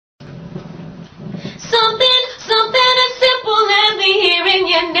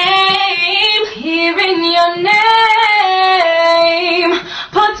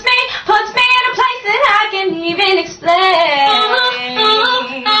say.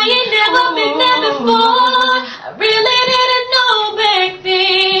 I ain't never been there before. I really didn't know back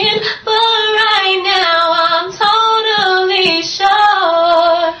then, but right now I'm totally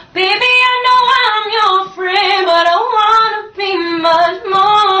sure. Baby, I know I'm your friend, but I wanna be much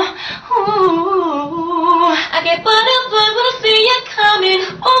more. Ooh, I get butterflies when I see you coming.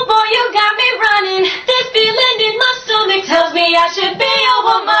 Oh boy, you got me running. This feeling in my stomach tells me I should be a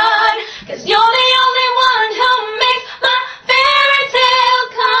woman, 'cause you're the only one who makes my fairy tale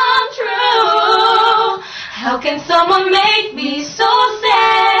come true. How can someone make me so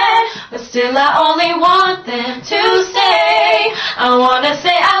sad, but still I only want them to stay? I wanna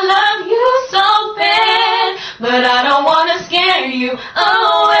say I love you so bad, but I don't wanna scare you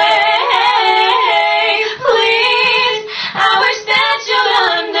away. Please, I wish that you'd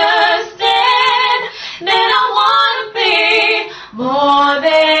understand that I wanna be more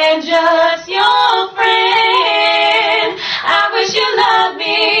than just your friend. I wish you loved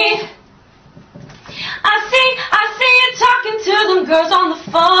me. I see you talking to them girls on the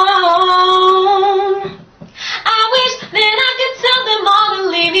phone. I wish that I could tell them all to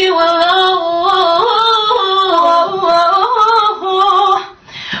leave you alone.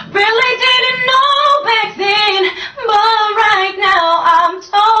 Really didn't know back then, but right now I'm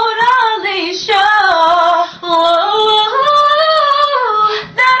totally sure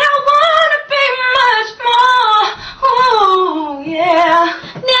that I wanna be much more. Ooh, yeah.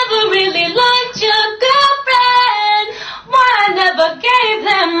 Never really liked your girlfriend. Why I never gave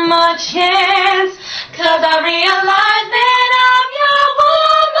them a chance? 'Cause I realized that I'm your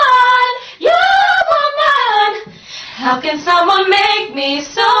woman, your woman. How can someone make me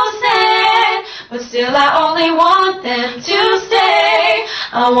so sad, but still I only want them to stay?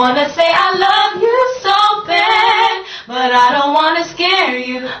 I wanna say I love you so bad, but I don't wanna scare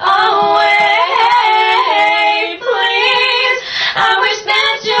you away. Please, I wish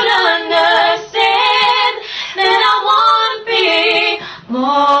that you'd understand that I wanna be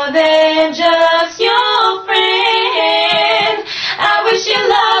more than just your friend. I wish you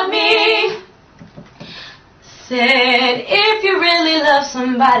loved me. Said if you really love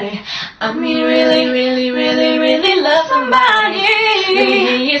somebody, I mean really, really, really, really love somebody, let me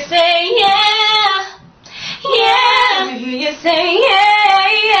hear you say yeah, yeah. Let me hear you say yeah,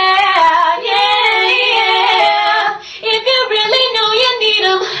 yeah, yeah, yeah. If you really know you need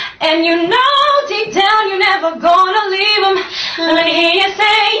them, and you know deep down you're never gonna leave them, let me hear you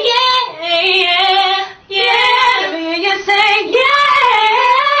say yeah, yeah, yeah. Let me hear you say yeah.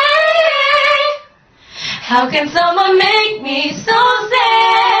 How can someone make me so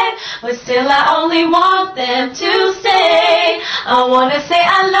sad, but still I only want them to stay? I wanna say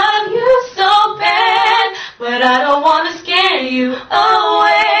I love you so bad, but I don't wanna scare you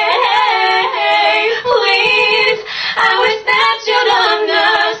away. Please, I wish that you'd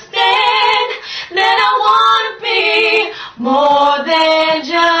understand that I wanna be more than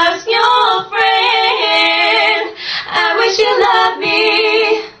just your friend. I wish you loved me.